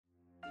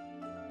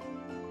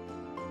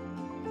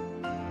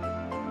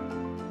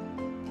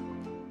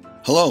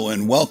Hello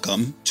and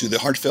welcome to the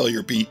Heart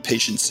Failure Beat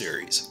Patient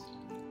Series.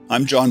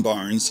 I'm John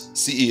Barnes,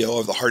 CEO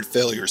of the Heart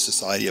Failure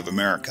Society of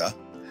America,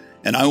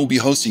 and I will be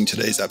hosting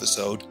today's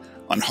episode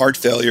on heart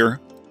failure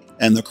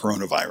and the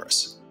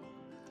coronavirus.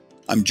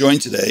 I'm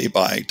joined today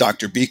by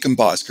Dr. Beekman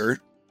Boskert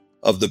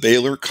of the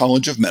Baylor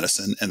College of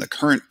Medicine and the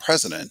current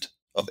president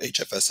of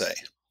HFSA.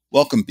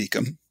 Welcome,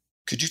 Beekman.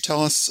 Could you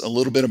tell us a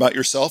little bit about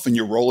yourself and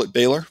your role at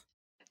Baylor?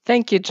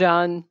 Thank you,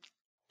 John.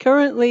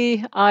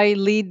 Currently, I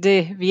lead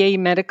the VA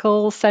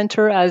Medical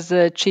Center as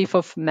the Chief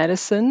of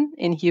Medicine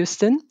in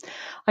Houston.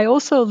 I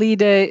also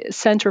lead a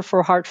Center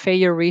for Heart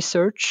Failure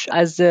Research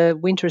as the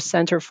Winter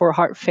Center for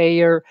Heart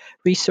Failure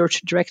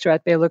Research Director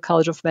at Baylor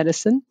College of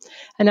Medicine.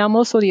 And I'm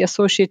also the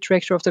Associate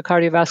Director of the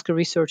Cardiovascular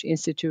Research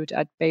Institute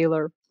at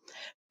Baylor.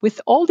 With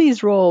all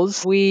these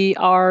roles, we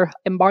are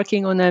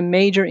embarking on a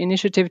major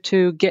initiative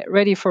to get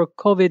ready for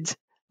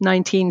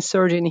COVID-19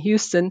 surge in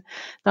Houston.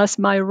 Thus,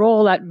 my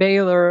role at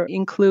Baylor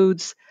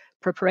includes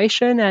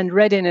preparation and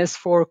readiness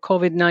for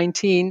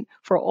COVID-19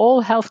 for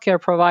all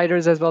healthcare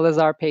providers as well as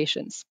our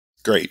patients.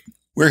 Great.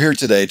 We're here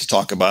today to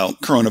talk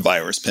about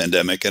coronavirus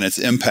pandemic and its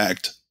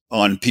impact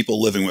on people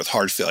living with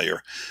heart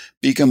failure.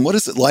 Beekman, what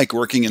is it like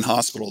working in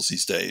hospitals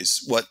these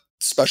days? What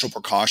special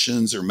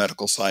precautions are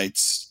medical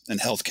sites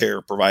and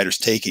healthcare providers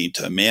taking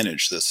to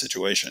manage this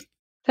situation?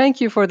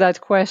 Thank you for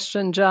that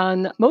question,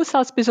 John. Most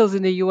hospitals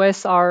in the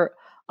U.S. are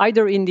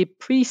either in the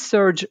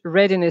pre-surge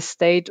readiness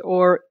state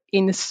or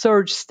in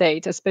surge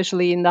state,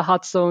 especially in the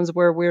hot zones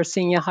where we're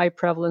seeing a high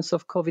prevalence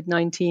of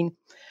COVID-19.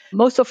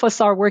 Most of us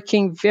are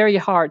working very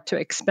hard to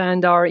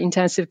expand our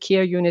intensive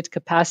care unit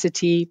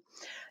capacity,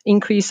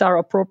 increase our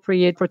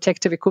appropriate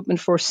protective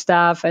equipment for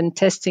staff, and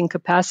testing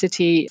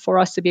capacity for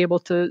us to be able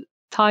to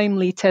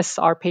timely test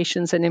our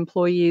patients and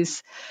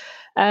employees.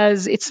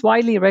 As it's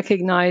widely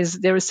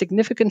recognized, there is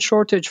significant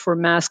shortage for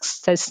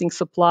masks, testing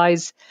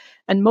supplies,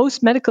 and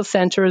most medical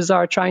centers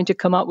are trying to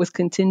come up with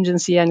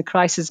contingency and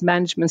crisis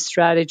management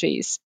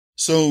strategies.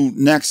 So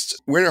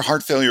next, where do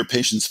heart failure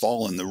patients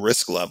fall in the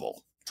risk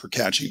level for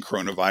catching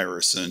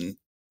coronavirus and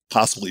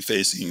possibly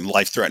facing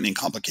life-threatening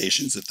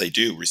complications if they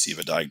do receive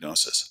a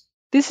diagnosis?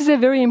 This is a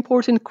very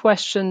important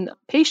question.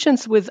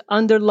 Patients with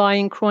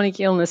underlying chronic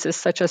illnesses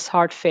such as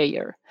heart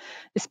failure,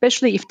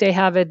 especially if they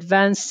have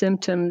advanced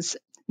symptoms,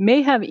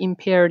 may have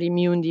impaired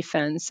immune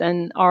defense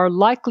and are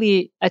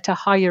likely at a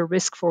higher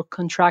risk for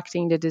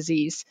contracting the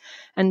disease,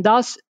 and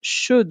thus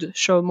should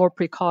show more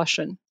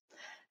precaution.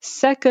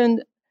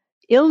 Second,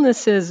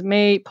 illnesses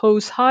may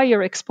pose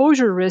higher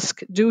exposure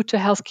risk due to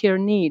healthcare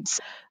needs.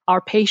 Our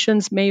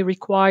patients may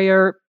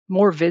require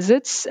more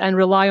visits and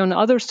rely on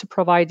others to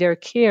provide their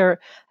care,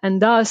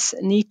 and thus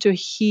need to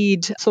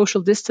heed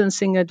social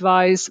distancing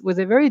advice with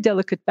a very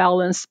delicate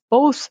balance,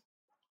 both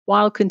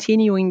while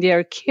continuing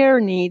their care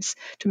needs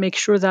to make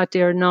sure that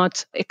they're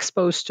not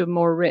exposed to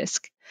more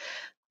risk.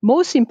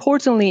 Most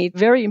importantly,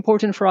 very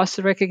important for us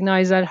to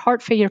recognize that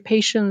heart failure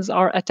patients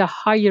are at a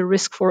higher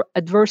risk for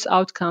adverse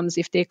outcomes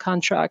if they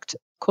contract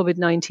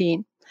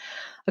COVID-19.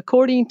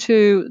 According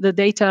to the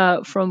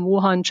data from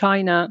Wuhan,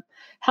 China,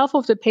 half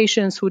of the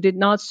patients who did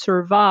not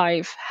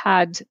survive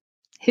had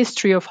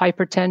history of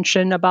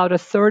hypertension, about a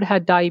third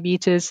had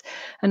diabetes,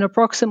 and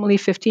approximately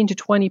 15 to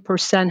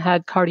 20%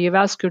 had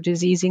cardiovascular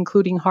disease,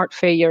 including heart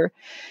failure.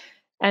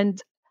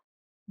 And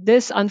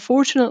this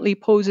unfortunately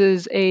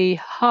poses a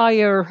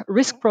higher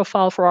risk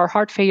profile for our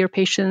heart failure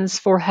patients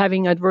for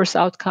having adverse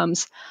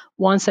outcomes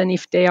once and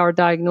if they are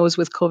diagnosed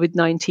with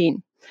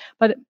COVID-19.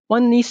 But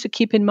one needs to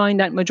keep in mind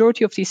that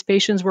majority of these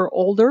patients were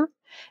older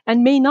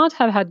and may not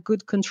have had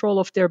good control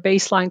of their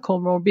baseline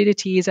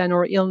comorbidities and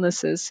or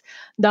illnesses.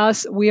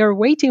 Thus, we are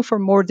waiting for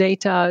more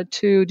data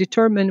to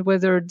determine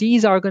whether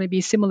these are going to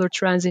be similar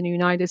trends in the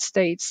United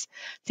States.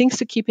 Things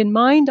to keep in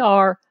mind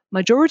are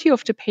majority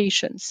of the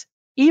patients,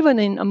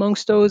 even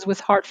amongst those with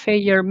heart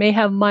failure, may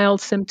have mild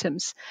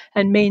symptoms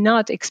and may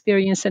not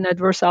experience an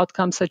adverse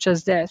outcome such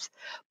as death.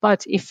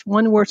 But if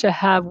one were to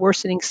have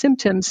worsening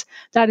symptoms,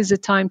 that is a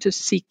time to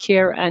seek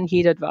care and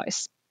heed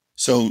advice.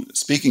 So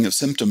speaking of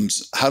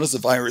symptoms, how does the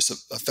virus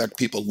affect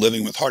people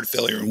living with heart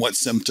failure, and what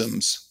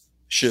symptoms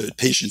should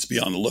patients be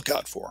on the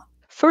lookout for?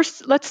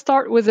 First, let's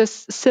start with the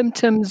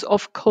symptoms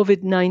of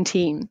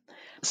COVID-19.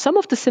 Some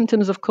of the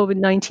symptoms of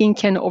COVID-19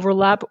 can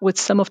overlap with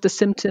some of the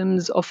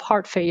symptoms of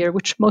heart failure,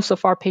 which most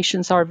of our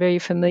patients are very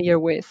familiar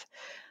with.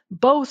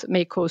 Both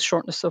may cause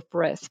shortness of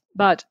breath,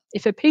 but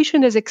if a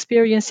patient is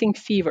experiencing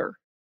fever,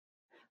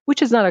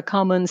 which is not a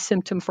common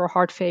symptom for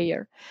heart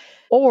failure,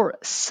 or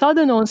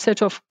sudden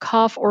onset of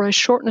cough or a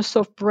shortness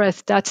of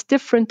breath that's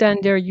different than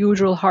their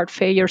usual heart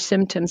failure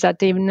symptoms that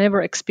they've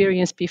never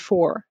experienced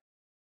before,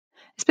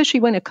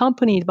 especially when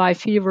accompanied by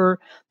fever,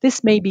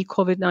 this may be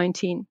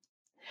COVID-19.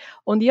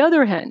 On the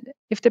other hand,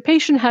 if the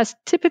patient has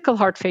typical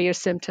heart failure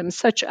symptoms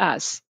such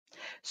as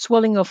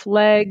swelling of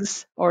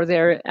legs or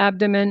their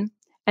abdomen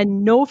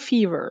and no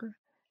fever,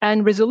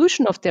 and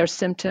resolution of their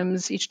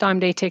symptoms each time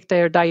they take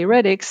their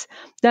diuretics,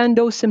 then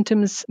those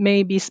symptoms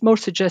may be more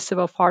suggestive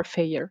of heart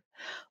failure.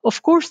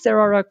 Of course, there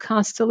are a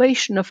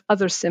constellation of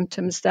other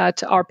symptoms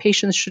that our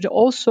patients should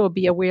also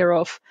be aware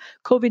of.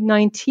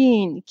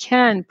 COVID-19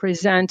 can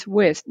present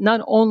with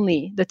not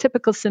only the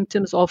typical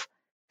symptoms of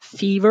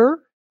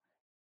fever,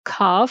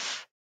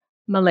 cough,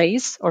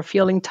 malaise or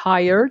feeling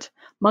tired,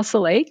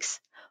 muscle aches,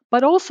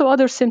 but also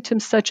other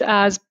symptoms such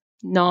as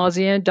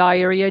nausea,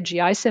 diarrhea,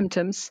 GI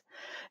symptoms.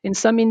 In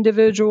some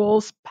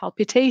individuals,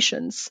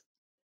 palpitations.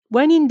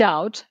 When in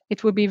doubt,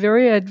 it would be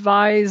very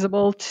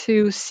advisable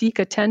to seek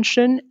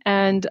attention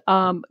and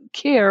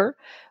care,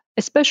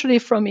 especially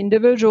from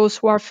individuals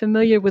who are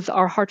familiar with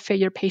our heart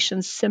failure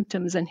patients'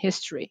 symptoms and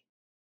history.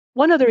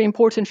 One other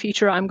important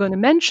feature I'm going to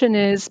mention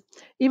is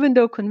even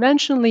though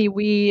conventionally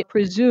we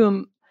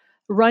presume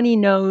runny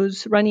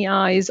nose, runny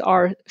eyes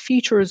are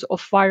features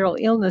of viral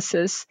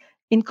illnesses,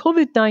 in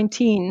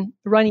COVID-19,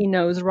 runny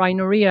nose,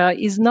 rhinorrhea,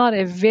 is not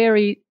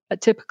a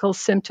typical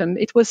symptom.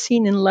 It was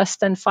seen in less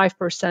than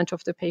 5%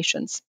 of the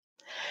patients.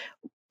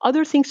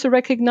 Other things to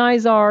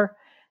recognize are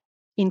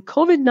in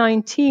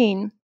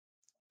COVID-19,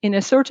 in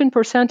a certain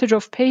percentage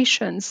of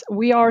patients,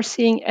 we are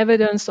seeing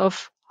evidence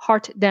of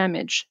heart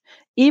damage,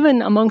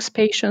 even amongst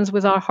patients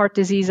with our heart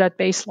disease at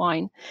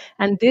baseline.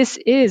 And this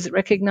is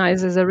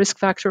recognized as a risk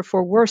factor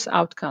for worse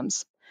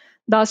outcomes.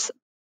 Thus,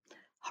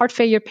 heart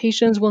failure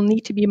patients will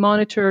need to be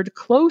monitored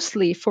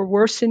closely for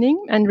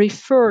worsening and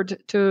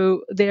referred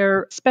to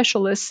their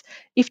specialists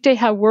if they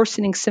have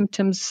worsening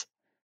symptoms,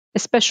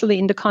 especially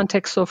in the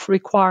context of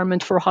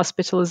requirement for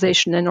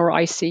hospitalization and or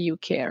ICU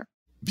care.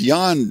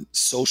 Beyond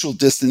social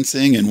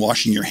distancing and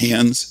washing your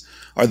hands,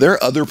 are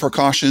there other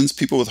precautions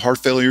people with heart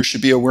failure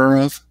should be aware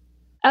of?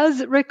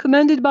 As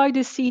recommended by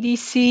the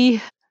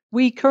CDC,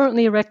 we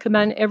currently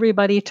recommend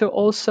everybody to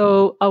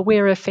also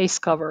wear a face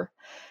cover.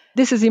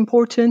 This is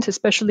important,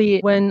 especially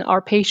when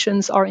our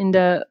patients are in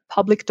the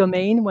public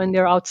domain, when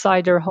they're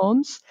outside their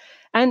homes,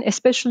 and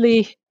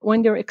especially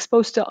when they're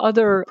exposed to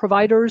other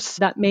providers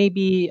that may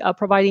be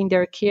providing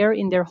their care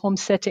in their home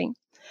setting.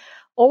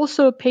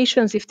 Also,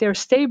 patients, if they're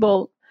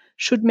stable,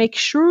 should make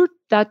sure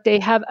that they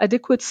have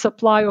adequate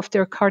supply of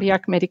their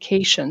cardiac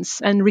medications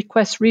and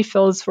request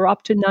refills for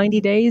up to 90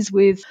 days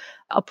with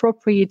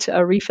appropriate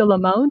refill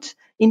amount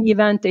in the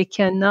event they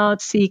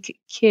cannot seek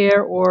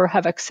care or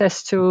have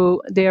access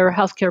to their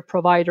healthcare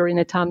provider in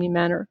a timely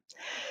manner.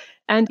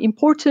 And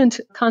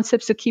important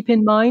concepts to keep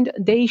in mind,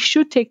 they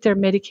should take their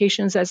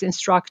medications as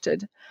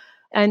instructed.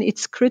 And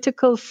it's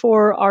critical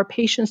for our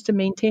patients to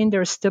maintain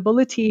their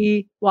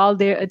stability while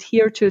they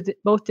adhere to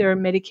both their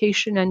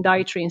medication and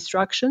dietary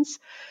instructions.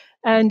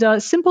 And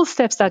simple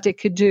steps that they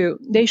could do,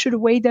 they should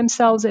weigh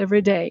themselves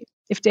every day.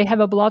 If they have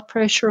a blood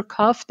pressure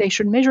cuff, they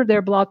should measure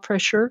their blood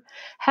pressure,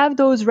 have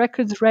those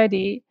records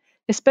ready,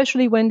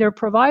 especially when their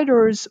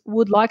providers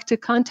would like to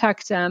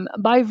contact them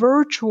by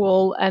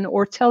virtual and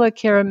or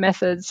telecare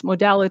methods,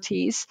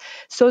 modalities,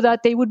 so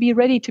that they would be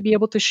ready to be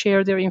able to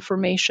share their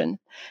information.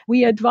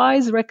 We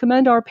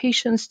recommend our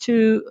patients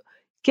to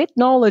get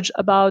knowledge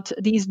about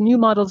these new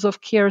models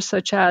of care,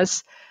 such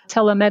as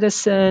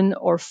telemedicine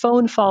or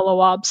phone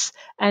follow-ups,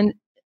 and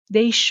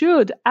they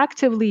should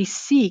actively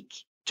seek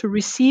to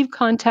receive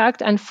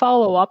contact and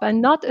follow up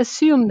and not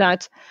assume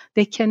that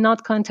they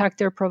cannot contact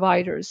their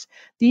providers.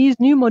 These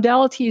new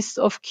modalities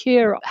of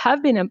care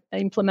have been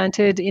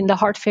implemented in the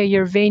heart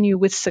failure venue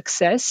with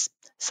success,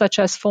 such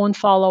as phone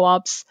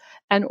follow-ups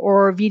and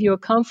or video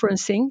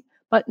conferencing.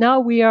 But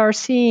now we are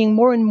seeing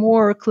more and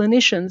more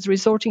clinicians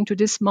resorting to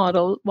this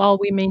model while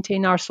we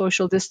maintain our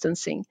social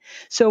distancing.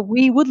 So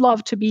we would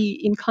love to be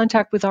in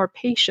contact with our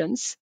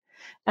patients.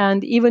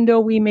 And even though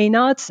we may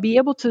not be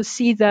able to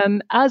see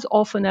them as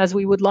often as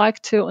we would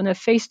like to on a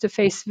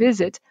face-to-face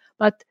visit,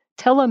 but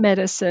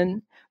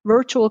telemedicine,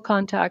 virtual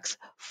contacts,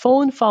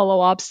 phone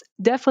follow-ups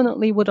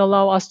definitely would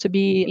allow us to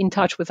be in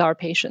touch with our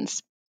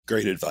patients.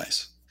 Great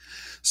advice.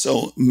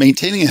 So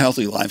maintaining a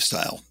healthy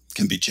lifestyle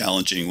can be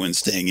challenging when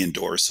staying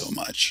indoors so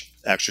much,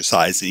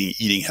 exercising,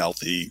 eating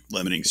healthy,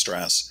 limiting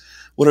stress.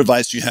 What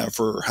advice do you have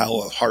for how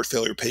a heart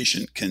failure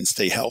patient can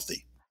stay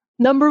healthy?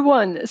 Number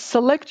one,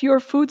 select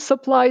your food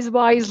supplies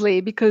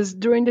wisely because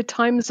during the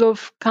times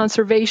of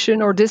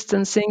conservation or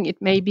distancing,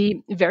 it may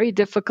be very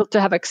difficult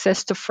to have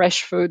access to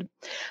fresh food.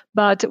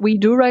 But we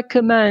do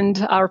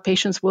recommend, our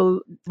patients will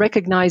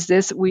recognize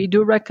this, we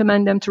do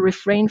recommend them to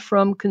refrain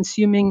from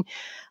consuming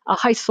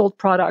high salt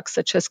products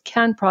such as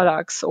canned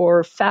products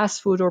or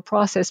fast food or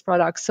processed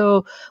products.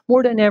 So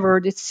more than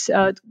ever, it's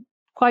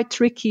quite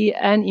tricky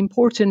and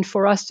important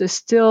for us to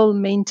still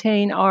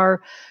maintain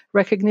our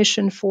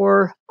recognition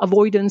for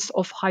avoidance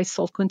of high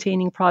salt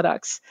containing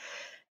products.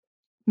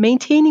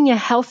 Maintaining a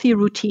healthy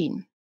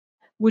routine,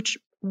 which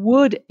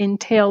would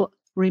entail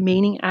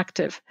remaining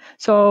active.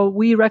 So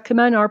we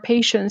recommend our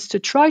patients to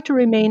try to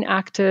remain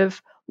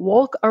active,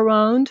 walk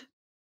around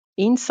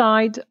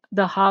inside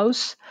the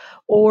house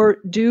or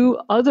do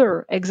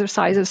other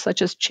exercises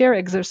such as chair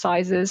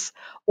exercises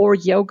or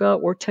yoga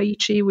or tai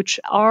chi, which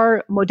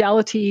are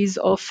modalities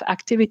of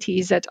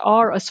activities that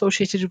are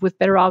associated with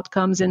better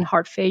outcomes in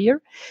heart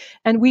failure.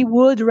 And we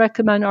would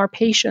recommend our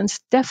patients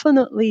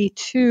definitely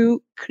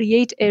to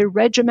create a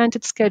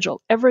regimented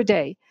schedule every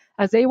day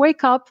as they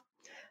wake up,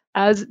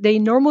 as they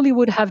normally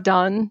would have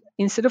done,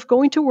 instead of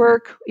going to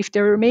work, if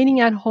they're remaining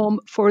at home,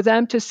 for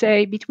them to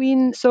say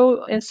between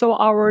so and so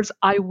hours,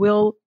 I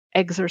will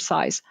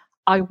exercise,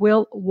 I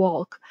will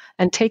walk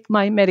and take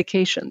my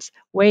medications,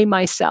 weigh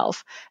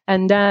myself,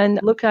 and then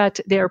look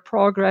at their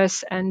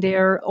progress and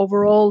their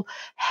overall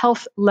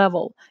health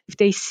level. If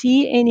they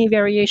see any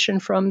variation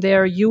from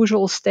their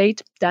usual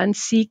state, then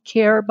seek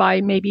care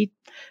by maybe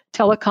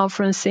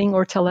teleconferencing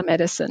or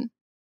telemedicine.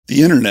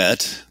 The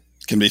internet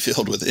can be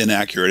filled with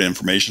inaccurate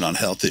information on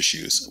health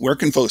issues. Where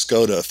can folks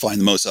go to find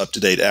the most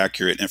up-to-date,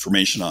 accurate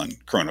information on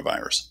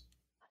coronavirus?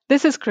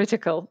 This is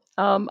critical.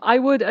 I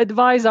would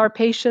advise our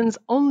patients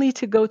only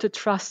to go to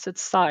trusted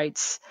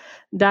sites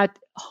that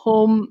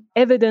home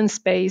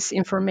evidence-based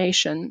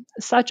information,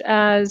 such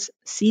as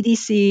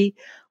CDC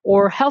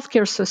or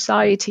healthcare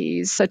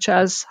societies, such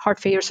as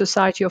Heart Failure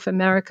Society of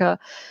America.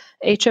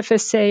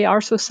 HFSA, our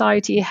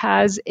society,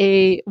 has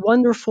a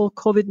wonderful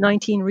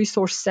COVID-19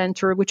 resource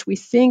center, which we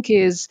think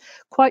is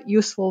quite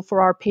useful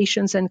for our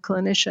patients and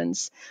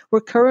clinicians.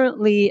 We're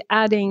currently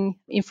adding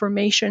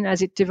information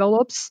as it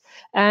develops,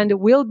 and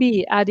we'll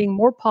be adding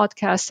more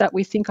podcasts that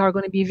we think are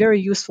going to be very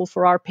useful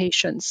for our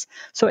patients.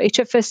 So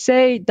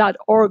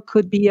hfsa.org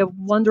could be a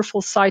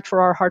wonderful site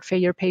for our heart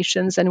failure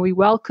patients, and we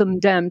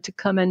welcome them to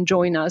come and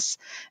join us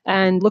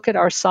and look at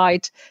our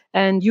site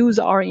and use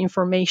our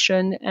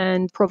information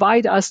and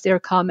provide us their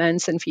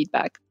comments and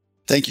feedback.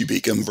 Thank you,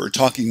 Beekman, for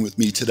talking with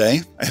me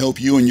today. I hope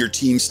you and your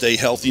team stay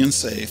healthy and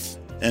safe,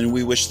 and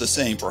we wish the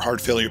same for heart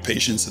failure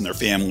patients and their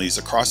families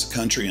across the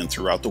country and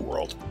throughout the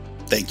world.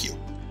 Thank you.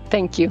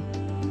 Thank you.